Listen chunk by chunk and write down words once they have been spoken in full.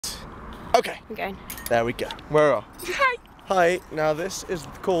Okay. I'm going. There we go. We're off. Hi. Hi. Now this is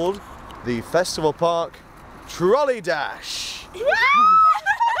called the Festival Park Trolley Dash.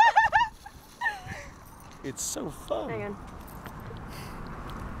 It's so fun. Hang on.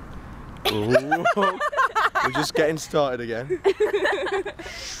 Ooh. We're just getting started again.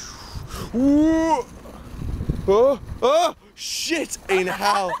 Ooh. Oh, oh, shit in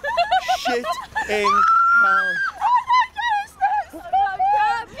hell. Shit in hell.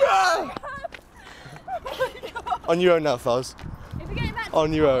 Ah. On your own now, Foz. If we get back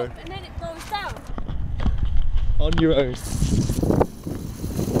On your own. and then it rolls down. On your own.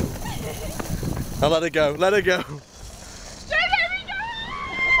 Now let it go, let it go.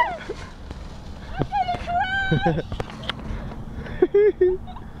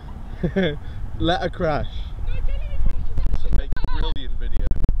 Let her crash. It's a brilliant video.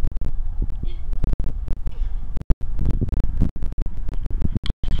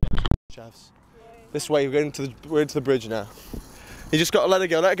 Chavs. This way, we're into the bridge now. You just got to let it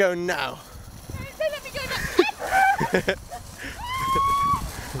go now. Don't let me go now.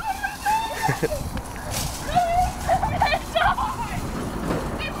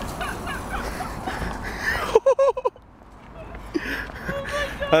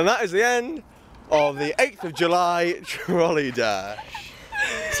 And that is the end of the 8th of July Trolley Dash.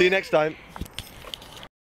 See you next time.